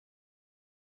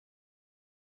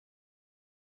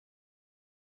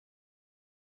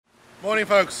Morning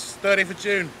folks, 30th of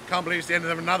June. Can't believe it's the end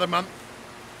of another month.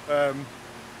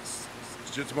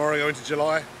 Tomorrow going to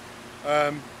July.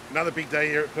 Another big day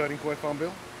here at Purdin Koi Farm,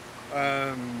 Bill.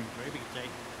 Very big day,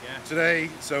 yeah.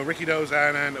 Today, so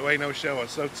Rikidozan and Ueno Showa.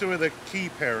 So two of the key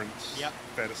parents, yep.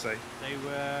 Fair to say.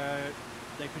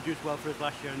 They produced well for us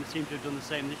last year and they seem to have done the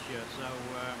same this year. So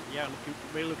yeah,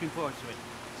 really looking forward to it.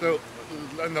 So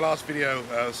in the last video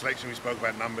selection we spoke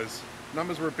about numbers.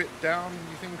 Numbers were a bit down,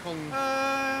 you think,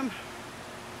 on?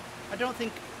 I don't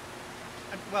think.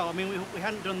 Well, I mean, we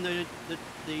hadn't done the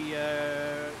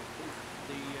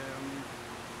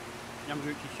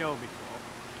Yamaguchi show before,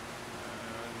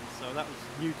 so that was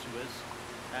new to us.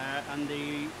 And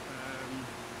the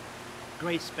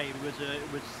Grace Baby was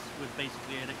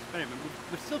basically an experiment.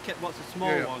 We've still kept lots of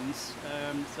small ones,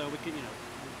 so we can,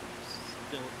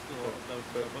 still those.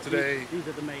 But today these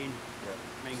are the main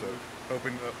so group.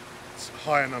 Hoping that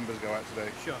higher numbers go out today.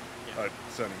 Sure. Yeah.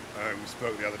 Certainly, we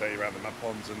spoke the other day around the mud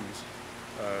ponds, and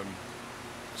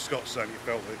Scott certainly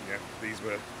felt that these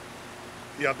were.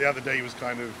 The other day was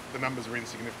kind of, the numbers were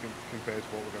insignificant compared to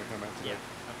what we're going to come out today. Yeah,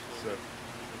 absolutely.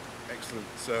 So excellent.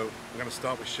 So we're going to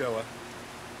start with Showa.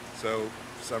 So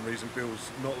for some reason Bill's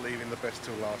not leaving the best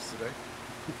till last today.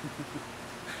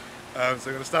 So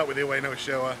we're going to start with the Ueno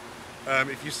Showa.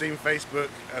 If you've seen Facebook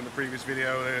and the previous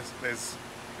video, there's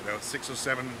 6 or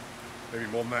 7, maybe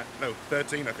more than that. No,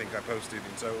 13 I think I posted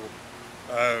in total.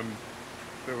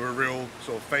 There were real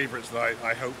sort of favourites that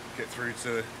I hope get through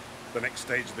to the next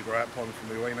stage of the grow out pond from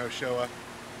the Ueno Showa,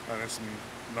 and there's some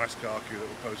nice Kohaku that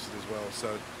were posted as well.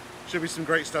 So should be some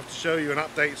great stuff to show you and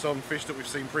updates on fish that we've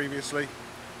seen previously.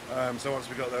 So once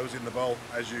we've got those in the bowl,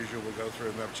 as usual, we'll go through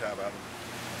and have a chat about them.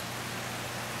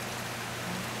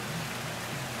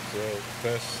 So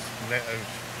first net of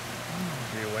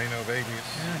the Ueno babies.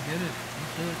 Yeah, get it.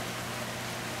 That's it.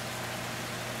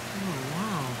 Oh,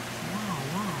 wow. Wow,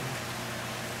 wow.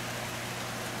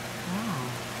 Wow.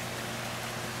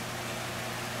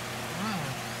 Wow.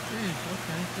 Jeez,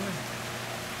 okay, good.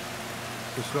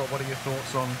 So Scott, what are your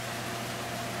thoughts on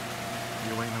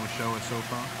the Ueno Showa so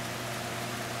far?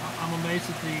 I'm amazed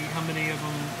at how many of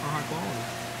them are high quality.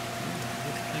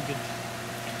 I think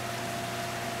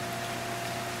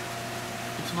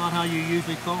it's not how you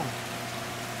usually call.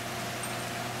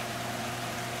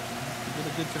 You did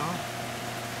a good job.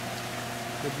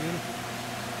 They're beautiful.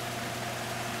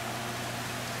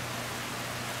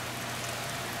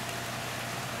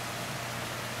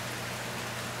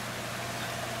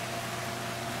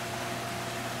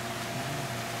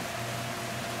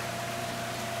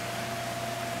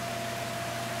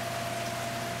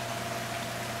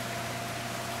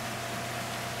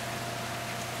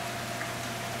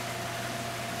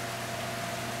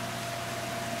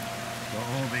 So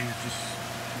all these just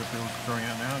the Bill's throwing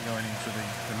out now going into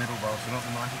the middle bowl, so not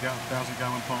the 90,000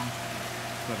 gallon pond,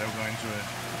 but they'll go into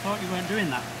I thought you weren't doing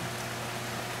that.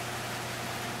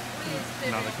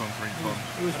 another concrete pond.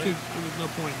 There was no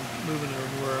point in moving it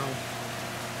anywhere else.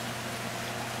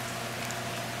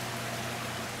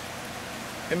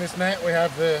 In this net we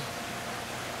have the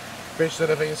fish that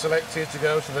have been selected to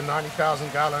go to the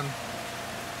 90,000 gallon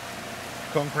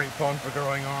concrete pond for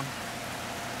growing on.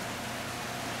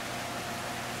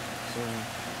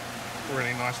 Some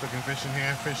really nice looking fish in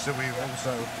here, fish that we've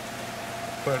also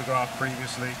photographed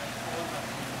previously,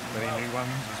 many new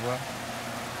ones as well.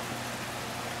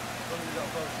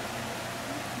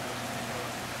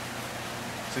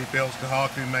 See Bill's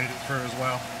Kohaku made it through as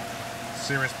well.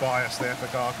 Serious bias there for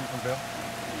Kohaku from Bill.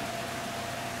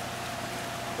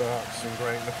 But some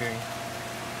great looking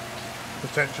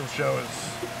potential showers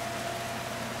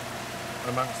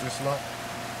amongst this lot.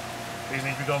 These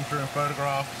need to be gone through and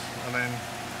photographed and then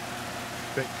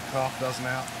pick half a dozen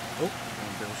out. Oh,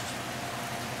 and Bill's just...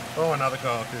 Oh, another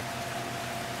Kohaku.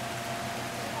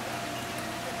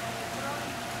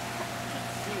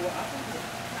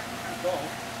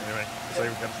 Anyway, so we're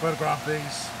going to photograph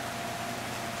these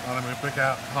and then we'll pick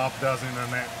out half a dozen in a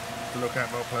net to look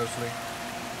at more closely.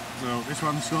 So this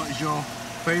one, Scott, is your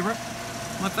favourite?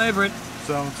 My favorite.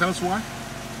 So tell us why.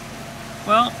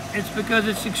 Well, it's because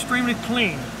it's extremely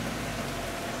clean.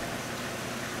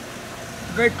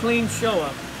 Very clean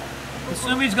Showa. The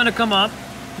sumi's going to come up.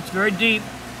 It's very deep,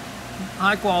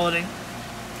 high quality.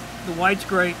 The white's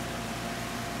great.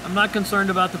 I'm not concerned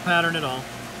about the pattern at all.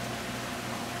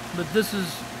 But this is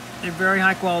a very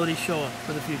high quality Showa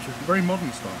for the future. Very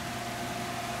modern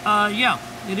style. Yeah,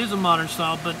 it is a modern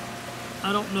style, but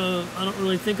I don't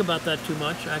really think about that too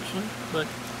much actually. But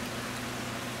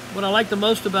what I like the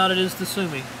most about it is the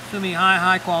sumi.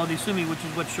 High quality sumi, which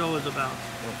is what Showa is about.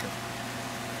 Okay.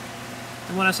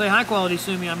 And when I say high quality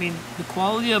sumi, I mean the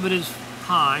quality of it is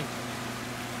high,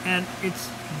 and it's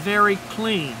very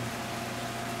clean.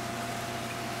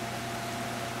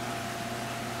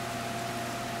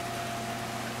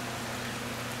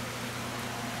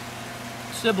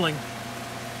 Sibling,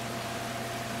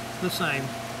 the same.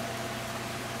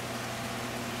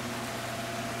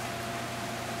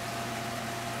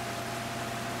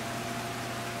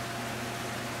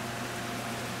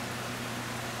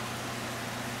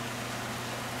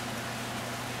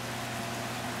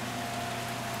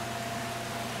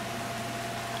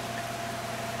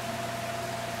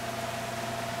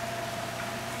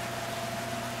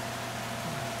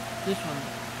 This one,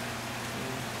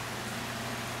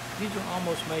 these are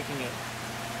almost making it.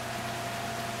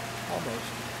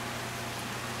 Almost.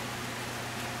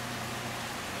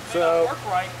 So Work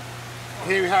right.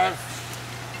 here we have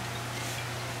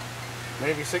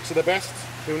maybe 6 of the best,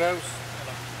 who knows?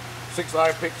 6 that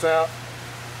I've picked out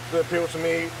that appeal to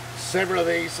me. Several of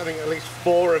these, I think at least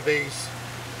 4 of these,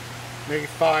 maybe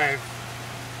 5,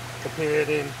 appeared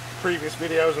in previous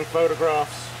videos and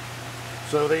photographs.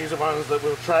 So these are ones that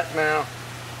we'll track now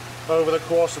over the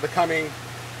course of the coming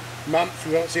months.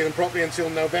 We won't see them properly until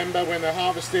November when they're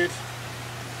harvested.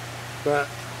 But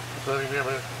so we have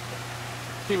a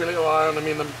keep a little eye on them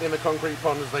in the concrete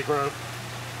pond as they grow.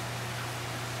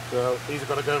 So these have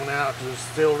got to go now because there's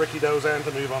still Rikidozan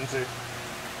to move on to.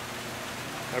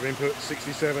 I've been put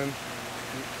 67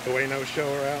 Ueno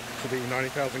Showa out to the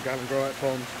 90,000 gallon grow out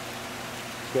pond.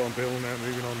 It's got on Bill now,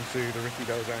 moving on to the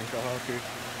Rikidozan Kohaku.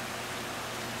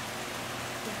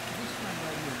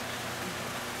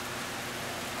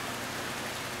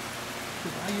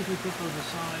 I usually put those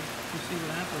aside to see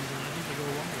what happens, and I think they go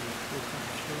along with it. It's not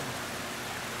sure.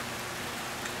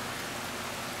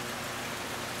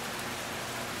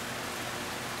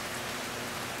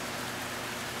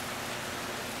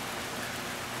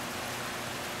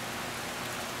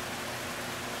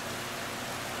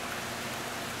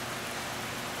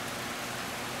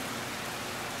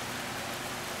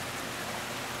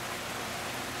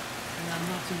 And I'm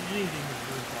not seeing anything that's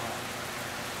really hot.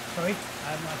 Sorry?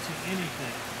 I have not seen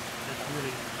anything that's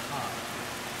really hot.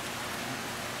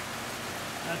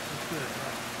 That's just good,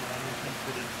 right? I don't think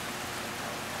that it's...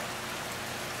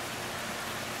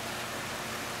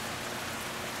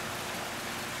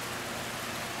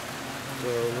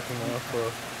 So looking now for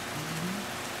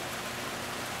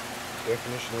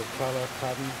definition of colour,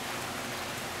 pattern,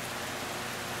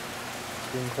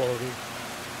 skin quality.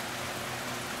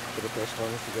 For the best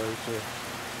ones to go to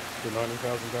the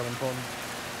 90,000 gallon pond.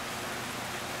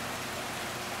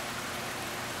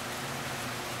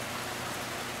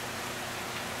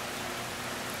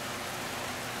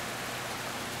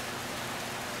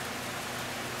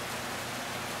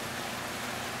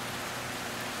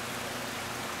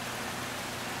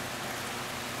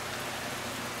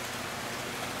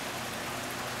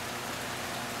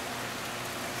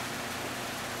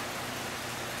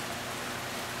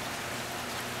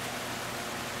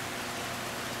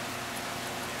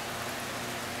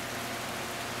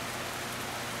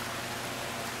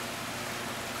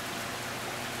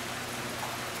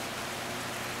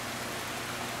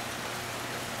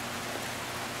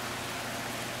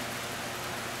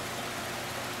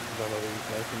 None of these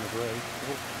making the grade.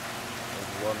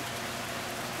 There's one.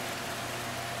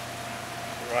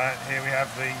 Right, here we have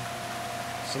the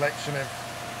selection of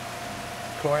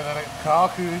koi that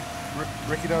Kohaku,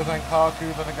 Rikidozan Kohaku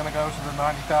that are going to go to the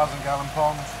 90,000 gallon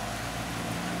pond.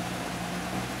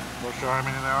 Not sure how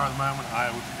many there are at the moment. I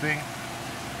would think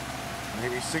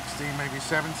maybe 60, maybe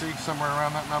 70, somewhere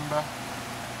around that number.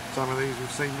 Some of these we've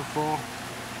seen before.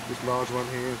 This large one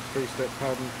here is 3-step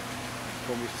pattern,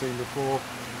 one we've seen before.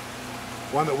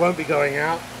 One that won't be going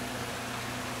out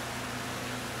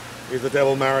is the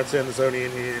Devil Marathon that's only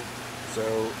in here. So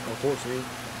unfortunately,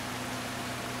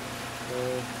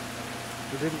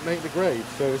 it didn't make the grade.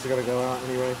 So this is going to go out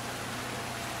anyway.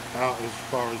 Out as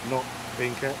far as not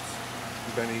being kept,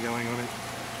 with any going on it.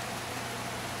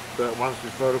 But once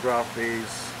we photograph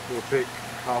these, we'll pick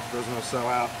half a dozen or so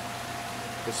out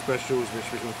for specials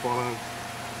which we can follow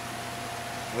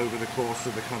over the course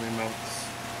of the coming months.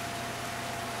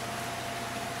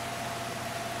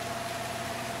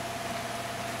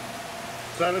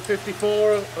 So the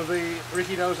 54 of the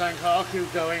Rikidozan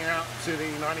Kohaku going out to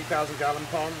the 90,000 gallon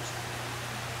pond.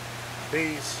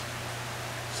 These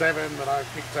 7 that I've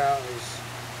picked out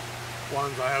as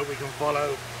ones I hope we can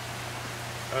follow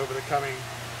over the coming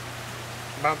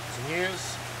months and years.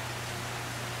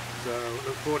 So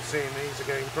look forward to seeing these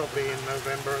again probably in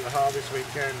November at the harvest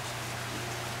weekend.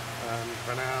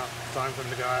 For now, time for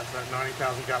them to go out to that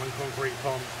 90,000 gallon concrete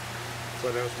pond, so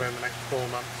they'll spend the next 4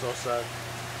 months or so.